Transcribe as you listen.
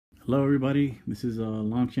Hello everybody, this is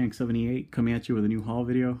Longshank78 coming at you with a new haul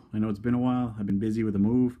video. I know it's been a while, I've been busy with a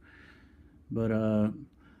move, but I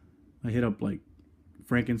hit up like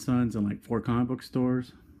Frankensons and like 4 comic book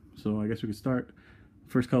stores, so I guess we could start.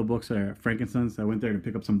 First couple books are at Frankensons. I went there to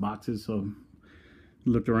pick up some boxes, so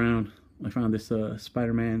looked around. I found this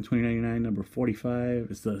Spider-Man 2099 number 45.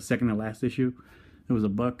 It's the second to last issue. It was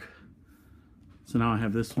 $1, so now I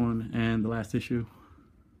have this one and the last issue.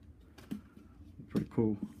 Pretty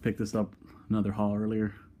cool. Picked this up another haul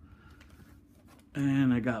earlier.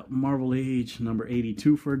 And I got Marvel Age number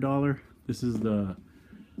 82 for $1. This is the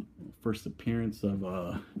first appearance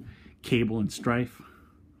of Cable and Strife.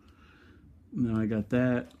 Now I got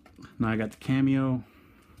that. Now I got the cameo.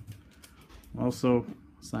 Also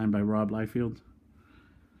signed by Rob Liefeld.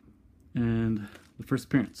 And the first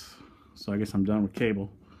appearance. So I guess I'm done with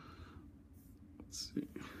Cable. Let's see.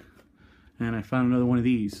 And I found another one of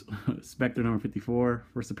these, Spectre number 54,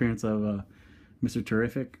 first appearance of Mr.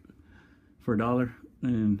 Terrific for $1.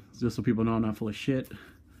 And just so people know I'm not full of shit,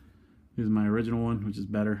 here's my original one, which is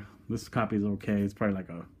better. This copy is okay. It's probably like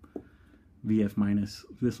a VF minus.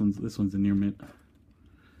 This one's a near mint.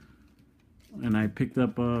 And I picked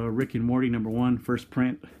up Rick and Morty number 1, first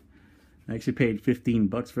print. I actually paid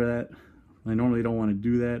 $15 for that. I normally don't want to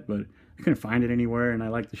do that, but I couldn't find it anywhere, and I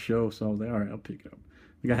like the show, so I was like, all right, I'll pick it up.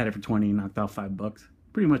 I think I had it for 20, knocked out $5.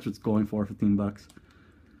 Pretty much what's going for 15 bucks.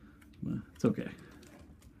 But it's okay.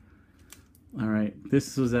 All right,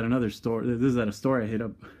 this was at another store. This is at a store I hit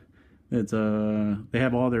up. It's they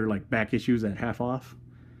have all their like back issues at half off.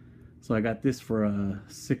 So I got this for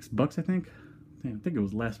 $6, I think. Damn, I think it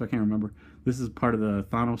was less, but I can't remember. This is part of the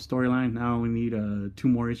Thanos storyline. Now I only need 2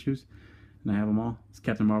 more issues, and I have them all. It's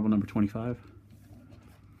Captain Marvel number 25.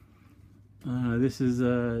 This is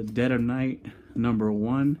Dead of Night number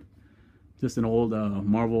 1, just an old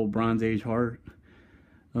Marvel Bronze Age heart.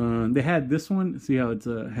 They had this one, see how it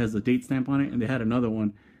has a date stamp on it, and they had another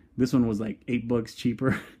one. This one was like $8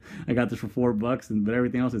 cheaper. I got this for $4, but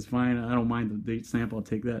everything else is fine. I don't mind the date stamp, I'll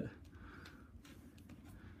take that.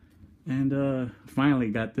 And finally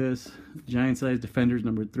got this Giant Size Defenders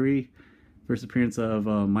number 3, first appearance of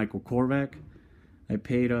Michael Korvac. I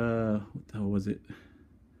paid what the hell was it,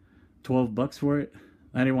 $12 for it.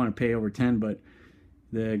 I didn't want to pay over 10, but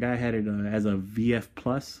the guy had it as a VF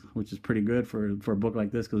plus, which is pretty good for a book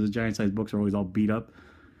like this, because the giant size books are always all beat up.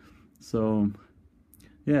 So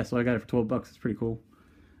yeah, so I got it for $12. It's pretty cool,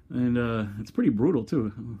 and it's pretty brutal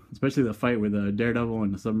too, especially the fight with Daredevil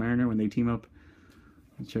and the Submariner when they team up.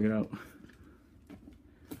 Let's check it out.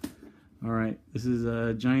 All right, this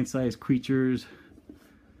is Giant Size Creatures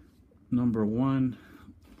number 1,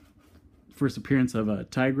 first appearance of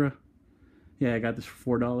Tigra. Yeah, I got this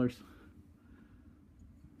for $4. It's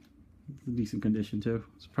a decent condition too.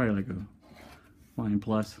 It's probably like a fine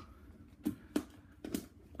plus.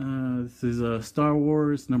 This is Star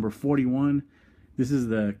Wars number 41. This is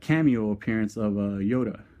the cameo appearance of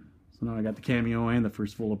Yoda. So now I got the cameo and the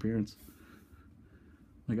first full appearance.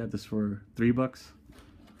 I got this for $3.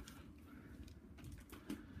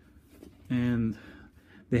 And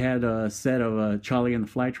they had a set of Charlie and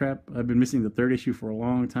the Flytrap. I've been missing the 3rd issue for a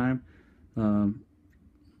long time.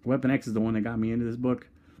 Weapon X is the one that got me into this book,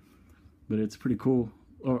 but it's pretty cool.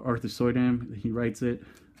 Arthur Soydam, he writes it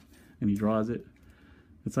and he draws it.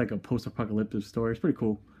 It's like a post-apocalyptic story. It's pretty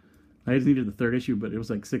cool. I just needed the 3rd issue, but it was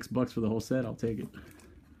like $6 for the whole set. I'll take it.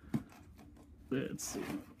 Let's see.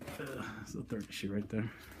 It's the 3rd issue right there.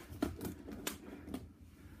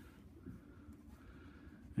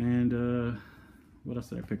 And what else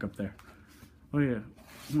did I pick up there? Oh yeah,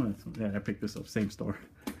 I picked this up, same store.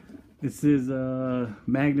 This is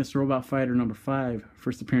Magnus Robot Fighter number 5,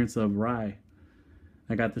 first appearance of Rai.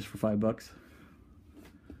 I got this for $5.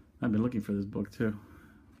 I've been looking for this book too.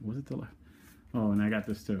 Was it the last? Oh, and I got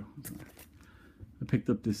this too. I picked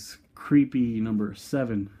up this creepy number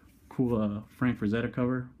 7, cool Frank Frazetta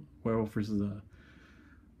cover, werewolf versus a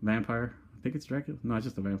vampire. I think it's Dracula. No, it's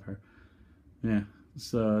just a vampire. Yeah.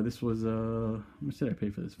 So this was how much did I pay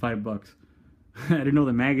for this? $5. I didn't know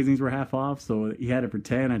the magazines were half off, so he had it for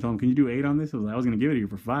 10. I told him, "Can you do 8 on this?" I was gonna give it to you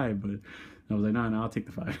for 5, but I was like, "No, I'll take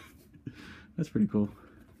the 5." That's pretty cool.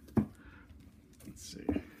 Let's see.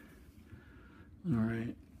 All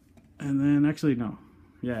right, and then actually no,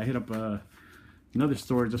 yeah, I hit up another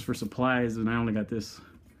store just for supplies, and I only got this.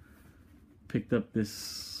 Picked up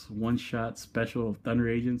this one-shot special of Thunder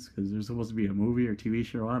Agents because there's supposed to be a movie or TV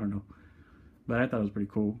show. I don't know, but I thought it was pretty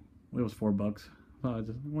cool. It was $4. Oh,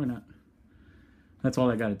 why not? That's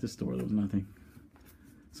all I got at this store. There was nothing.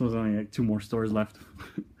 So there's only like 2 more stores left.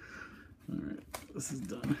 Alright, this is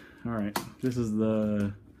done. Alright, this is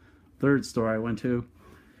the 3rd store I went to.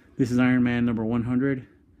 This is Iron Man number 100.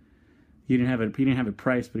 He didn't have it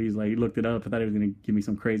priced, but he's like, he looked it up. I thought he was gonna give me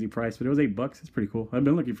some crazy price, but it was $8. It's pretty cool. I've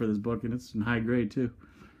been looking for this book, and it's in high grade too.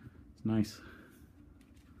 It's nice.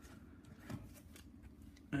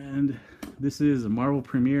 And this is a Marvel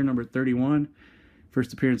Premiere number 31.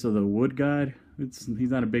 First appearance of the Wood God.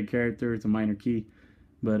 He's not a big character. It's a minor key,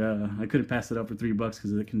 but I couldn't pass it up for $3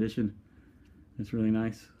 because of the condition. It's really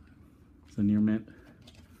nice. It's a near mint.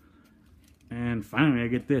 And finally, I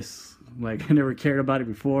get this. Like, I never cared about it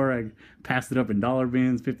before. I passed it up in dollar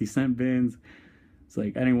bins, 50-cent bins. It's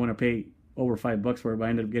like, I didn't want to pay over $5 for it, but I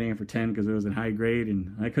ended up getting it for 10 because it was in high grade,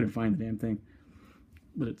 and I couldn't find the damn thing.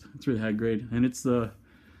 But it's really high grade. And it's the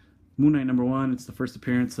Moon Knight number 1. It's the first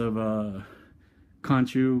appearance of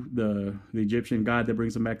Khonshu, the Egyptian god that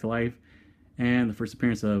brings him back to life, and the first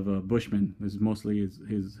appearance of Bushman. This is mostly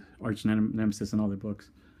his arch nemesis in all the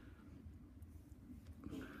books.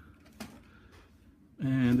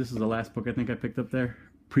 And this is the last book I think I picked up there.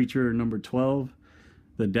 Preacher number 12,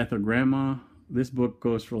 The Death of Grandma. This book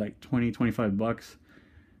goes for like $20-25,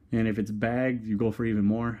 and if it's bagged, you go for even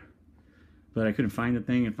more. But I couldn't find the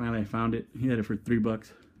thing, and finally I found it. He had it for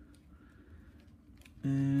 $3.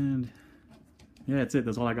 And yeah, that's it.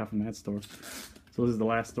 That's all I got from that store. So this is the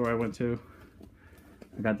last store I went to.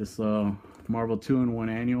 I got this Marvel 2-in-1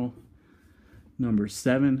 annual number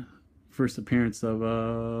 7, first appearance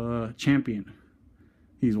of Champion.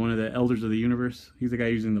 He's one of the elders of the universe. He's the guy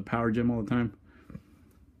using the power gem all the time.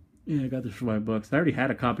 Yeah, I got this for $5. I already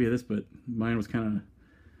had a copy of this, but mine was kind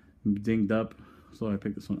of dinged up, so I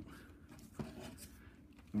picked this one up.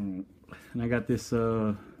 And I got this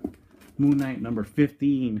Moon Knight number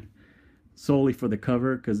 15 solely for the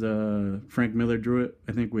cover because Frank Miller drew it,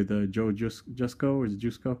 I think, with Joe Jusko, or is it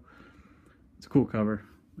Jusko? It's a cool cover,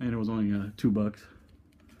 and it was only $2.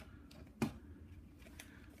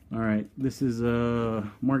 Alright, this is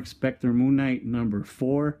Mark Spector Moon Knight number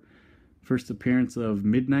 4. First appearance of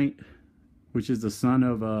Midnight, which is the son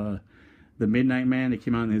of the Midnight Man that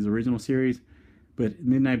came out in his original series. But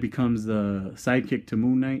Midnight becomes the sidekick to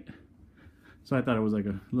Moon Knight. So I thought it was like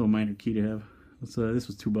a little minor key to have. This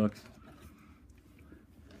was $2.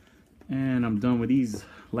 And I'm done with these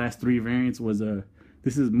last 3 variants.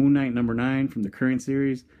 This is Moon Knight number 9 from the current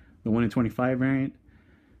series, the 1 in 25 variant.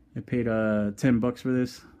 I paid $10 for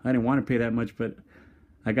this. I didn't want to pay that much, but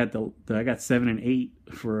I got I got 7 and 8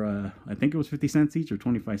 for I think it was 50 cents each or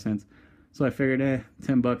 25 cents. So I figured,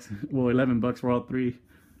 $10, well, $11 for all 3.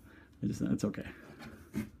 It's okay.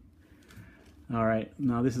 All right,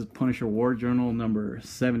 now this is Punisher War Journal number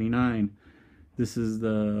 79. This is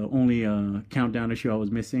the only countdown issue I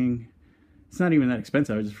was missing. It's not even that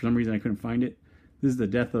expensive. Just for some reason I couldn't find it. This is the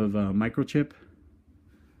death of Microchip.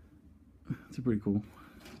 It's pretty cool.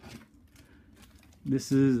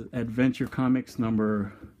 This is Adventure Comics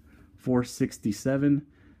number 467.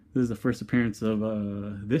 This is the first appearance of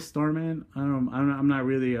this Starman. I'm not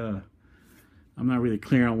really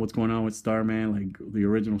clear on what's going on with Starman, like the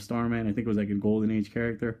original Starman. I think it was like a Golden Age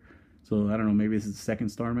character. So I don't know, maybe this is the second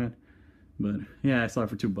Starman. But yeah, I saw it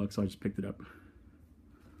for $2, so I just picked it up.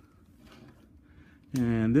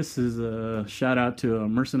 And this is a shout out to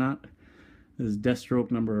Mercenaut. This is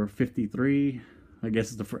Deathstroke number 53. I guess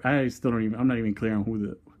it's the first. I'm not even clear on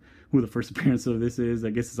who the first appearance of this is.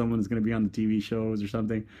 I guess it's someone that's going to be on the TV shows or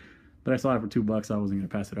something. But I saw it for $2, so I wasn't going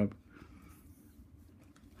to pass it up.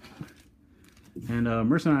 And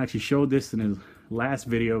Mercenaut actually showed this in his last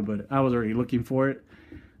video, but I was already looking for it.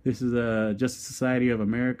 This is Justice Society of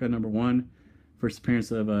America number 1, first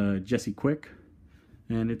appearance of Jesse Quick,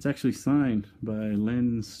 and it's actually signed by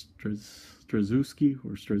Len Straczewski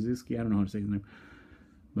or Straczewski. I don't know how to say his name.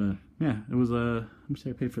 But yeah, it was how much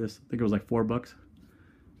did I pay for this? I think it was like $4.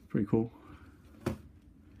 Pretty cool.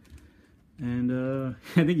 And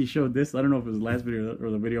I think he showed this. I don't know if it was the last video or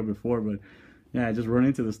the video before, but yeah, I just run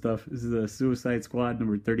into this stuff. This is the Suicide Squad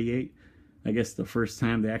number 38. I guess the first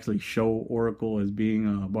time they actually show Oracle as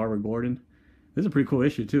being Barbara Gordon. This is a pretty cool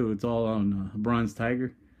issue too. It's all on Bronze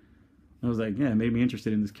Tiger. I was like, yeah, it made me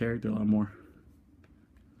interested in this character a lot more.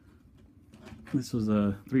 This was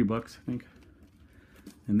 $3, I think.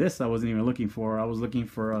 And this I wasn't even looking for. I was looking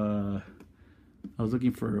for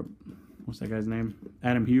what's that guy's name?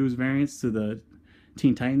 Adam Hughes variants to the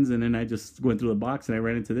Teen Titans, and then I just went through the box and I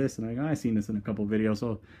ran into this, and I seen this in a couple of videos,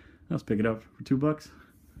 so let's pick it up for $2.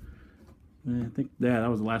 And I think that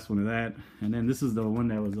was the last one of that. And then this is the one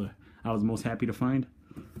that I was most happy to find.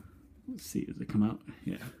 Let's see, does it come out?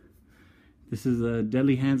 Yeah. This is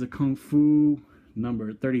Deadly Hands of Kung Fu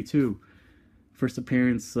number 32. First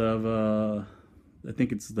appearance of I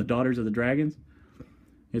think it's the Daughters of the Dragons.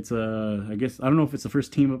 It's I guess I don't know if it's the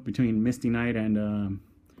first team up between Misty Knight and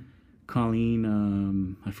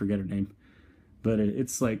Colleen, I forget her name, but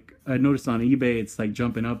it's like, I noticed on eBay it's like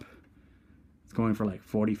jumping up. It's going for like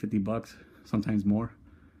 40-50 bucks, sometimes more.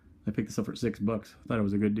 I picked this up for $6. I thought it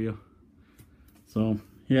was a good deal. So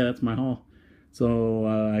yeah, that's my haul. So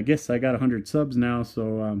I guess I got 100 subs now,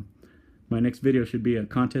 so my next video should be a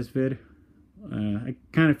contest vid. I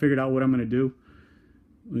kind of figured out what I'm gonna do.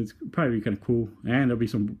 It's probably kind of cool, and there'll be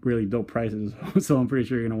some really dope prizes. So I'm pretty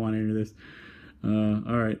sure you're gonna want to enter this.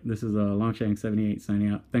 All right, this is Longshank78 signing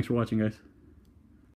out. Thanks for watching, guys.